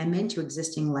one-day amendment to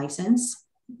existing license.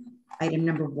 Item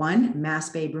number 1, Mass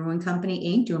Bay Brewing Company,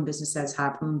 Inc., doing business as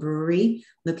Harpoon Brewery,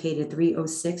 located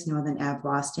 306 Northern Ave,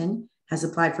 Boston, has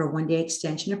applied for a one-day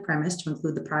extension of premise to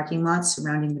include the parking lots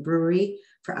surrounding the brewery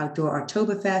for outdoor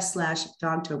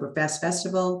Oktoberfest/Dogtoberfest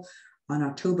Festival on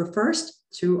October 1st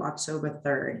to October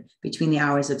 3rd, between the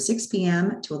hours of 6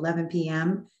 p.m. to 11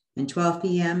 p.m. and 12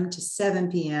 p.m. to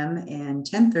 7 p.m. and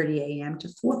 10:30 a.m. to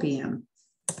 4 p.m.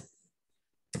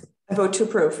 I vote to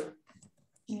approve.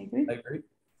 I agree. I agree.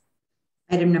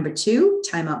 Item number 2,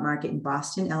 Time Out Market in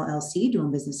Boston, LLC,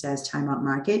 doing business as Time Out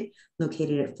Market,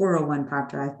 located at 401 Park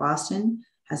Drive, Boston,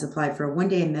 has applied for a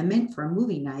one-day amendment for a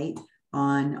movie night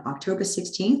on October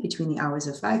 16th between the hours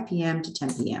of 5 p.m. to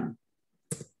 10 p.m.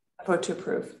 I vote to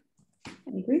approve. I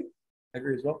agree. I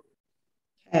agree as well.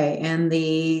 Okay, and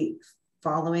the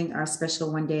following are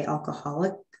special one-day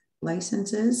alcoholic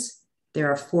licenses.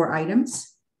 There are 4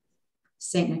 items.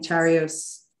 St.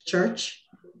 Notarios Church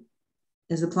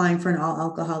is applying for an all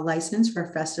alcohol license for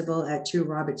a festival at 2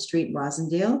 Robert Street,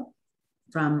 Rosendale,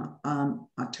 from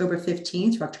October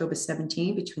 15th to October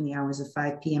 17th between the hours of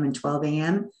 5 p.m. and 12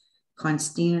 a.m.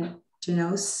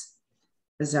 Konstantinos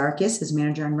Bazarkis is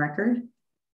manager on record.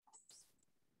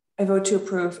 I vote to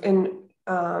approve. And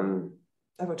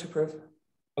I vote to approve.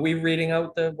 Are we reading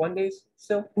out the 1 days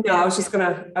still? No, I was just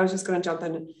gonna jump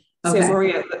in and say, Okay.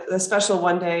 Maria, the special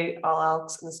one-day all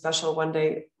alcs and the special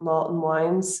one-day malt and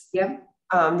wines. Yep.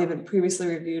 They've been previously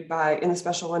reviewed by, in the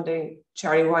special one-day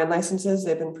charity wine licenses,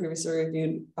 they've been previously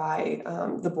reviewed by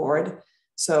the board.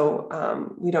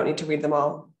 So we don't need to read them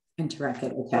all Into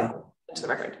record. Okay. into the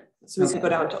record. So we can go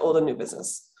down to old and new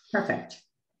business. Perfect.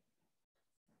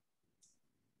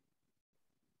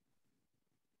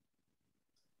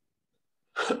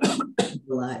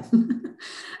 Alive.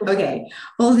 Okay,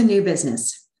 old and new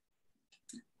business.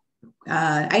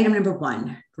 Item number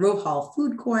 1, Grove Hall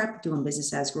Food Corp, doing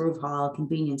business as Grove Hall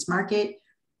Convenience Market.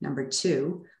 Number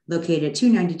 2, located at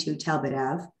 292 Talbot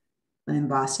Ave in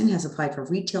Boston, has applied for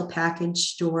retail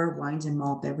package store wines and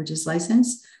malt beverages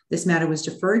license. This matter was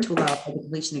deferred to allow for the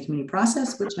completion of the community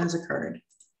process, which has occurred.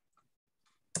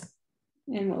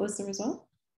 And what was the result?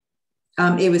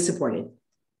 It was supported.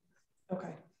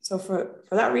 Okay, so for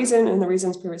that reason and the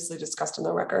reasons previously discussed in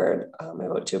the record, I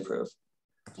vote to approve.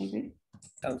 I agree.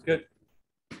 Sounds good.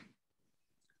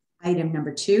 Item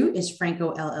number 2 is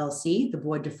Franco LLC. The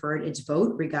board deferred its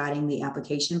vote regarding the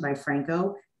application by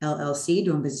Franco LLC,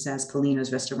 doing business as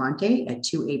Polino's Restaurante at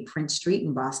 28 Prince Street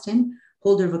in Boston.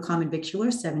 Holder of a common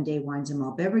victualler, 7-day wines and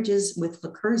malt beverages with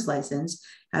liqueurs license,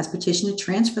 has petitioned to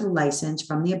transfer the license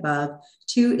from the above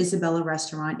to Isabella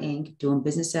Restaurant Inc., doing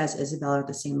business as Isabella at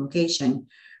the same location.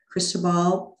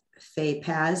 Cristobal Fay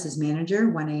Paz is manager,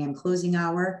 1 a.m. closing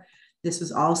hour. This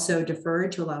was also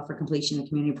deferred to allow for completion of the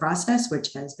community process,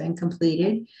 which has been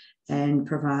completed, and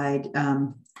provide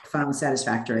final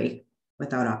satisfactory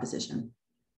without opposition.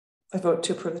 I vote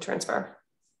to approve the transfer.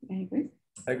 I agree.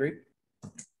 I agree.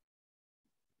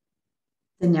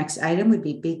 The next item would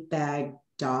be Big Bag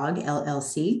Dog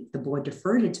LLC. The board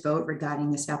deferred its vote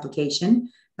regarding this application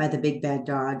by the Big Bag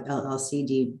Dog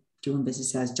LLC, doing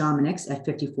business as Dominic's at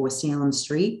 54 Salem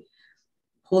Street.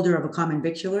 Holder of a common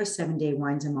victualler, 7-day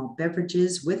wines and malt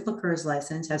beverages with liqueurs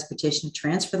license, has petitioned to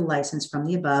transfer the license from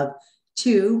the above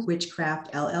to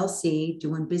Witchcraft LLC,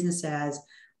 doing business as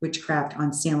Witchcraft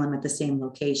on Salem at the same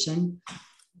location.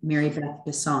 Mary Beth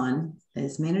Bisson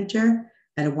is manager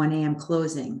at a 1 a.m.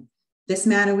 closing. This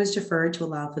matter was deferred to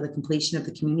allow for the completion of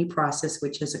the community process,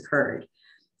 which has occurred.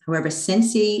 However,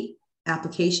 since the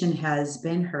application has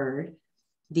been heard,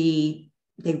 they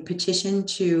petitioned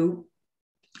to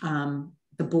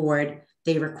the board.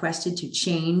 They requested to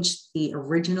change the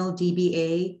original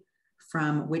DBA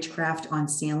from Witchcraft on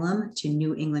Salem to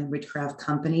New England Witchcraft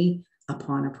Company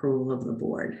upon approval of the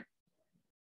board.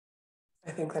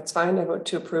 I think that's fine. I vote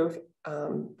to approve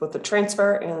both the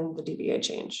transfer and the DBA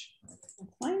change.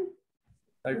 Fine.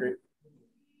 I agree.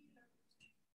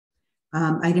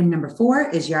 Item number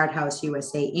 4 is Yard House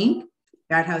USA Inc.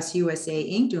 Yard House USA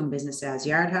Inc., doing business as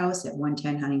Yard House at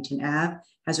 110 Huntington Ave,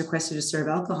 has requested to serve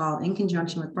alcohol in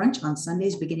conjunction with brunch on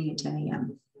Sundays beginning at 10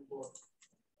 a.m.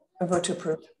 I vote to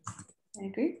approve. I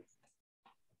agree.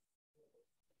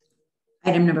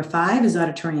 Item number 5 is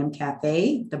Auditorium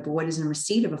Cafe. The board is in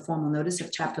receipt of a formal notice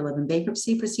of Chapter 11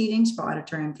 bankruptcy proceedings for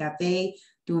Auditorium Cafe,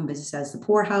 doing business as the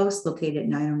Pour House, located at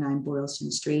 909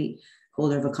 Boylston Street,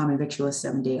 holder of a common victualler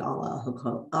 7-day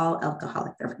all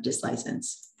alcoholic beverages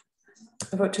license.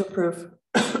 I vote to approve.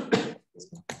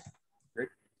 Great.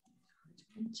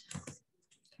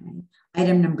 Okay.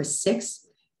 Item number 6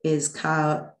 is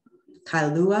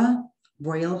Kailua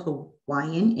Royal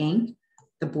Hawaiian Inc.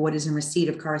 The board is in receipt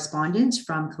of correspondence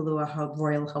from Kailua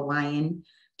Royal Hawaiian,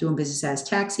 doing business as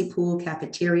Taxi Pool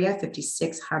Cafeteria,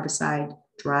 56 Harborside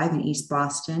Drive in East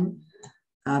Boston.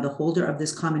 The holder of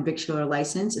this common victualler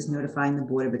license is notifying the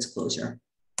board of its closure.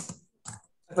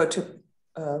 I vote to,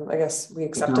 I guess we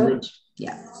accept it.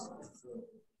 Yeah.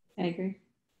 I agree.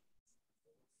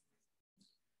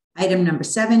 Item number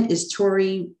 7 is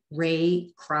Tori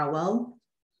Ray Crowell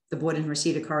The board has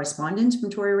received a correspondence from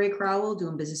Tori Ray Crowell,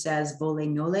 doing business as Vole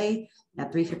Nole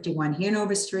at 351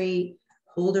 Hanover Street,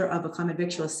 holder of a common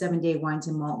victual 7-day wines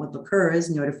and malt with liqueurs,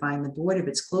 notifying the board of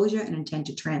its closure and intent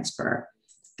to transfer,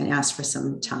 and ask for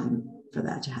some time for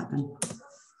that to happen.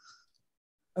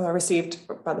 Received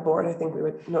by the board. I think we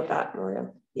would note that,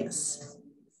 Maria. Yes.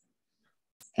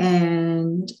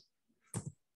 And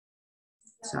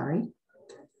sorry.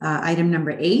 Item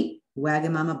number 8,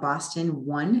 Wagamama Boston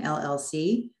 1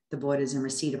 LLC. The board is in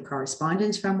receipt of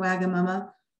correspondence from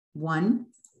Wagamama 1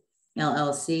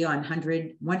 LLC on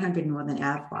 100 Northern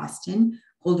Ave, Boston,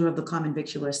 holder of the common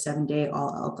victular 7-day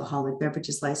all alcoholic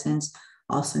beverages license,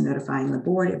 also notifying the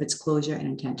board of its closure and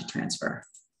intent to transfer.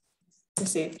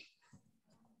 Received.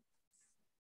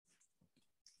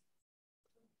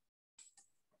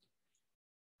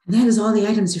 And that is all the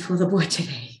items before the board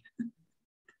today.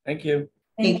 Thank you.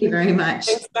 Thank you very much.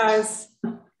 Thanks, guys.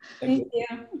 Thank you.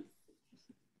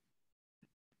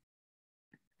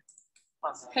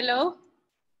 Hello?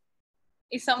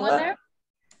 Is someone Hello? there?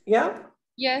 Yeah.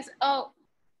 Yes. Oh,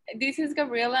 this is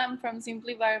Gabriela. I'm from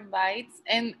Simply Bar and Bites.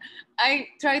 And I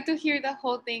tried to hear the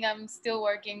whole thing. I'm still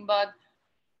working, but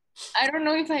I don't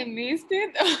know if I missed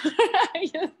it.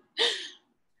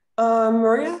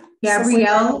 Maria?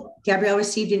 Gabrielle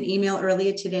received an email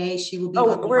earlier today. She will be.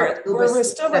 Oh, we're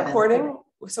still recording.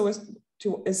 So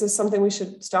is this something we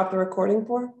should stop the recording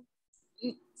for?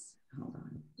 Hold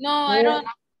on. No, I don't.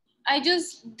 I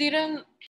just didn't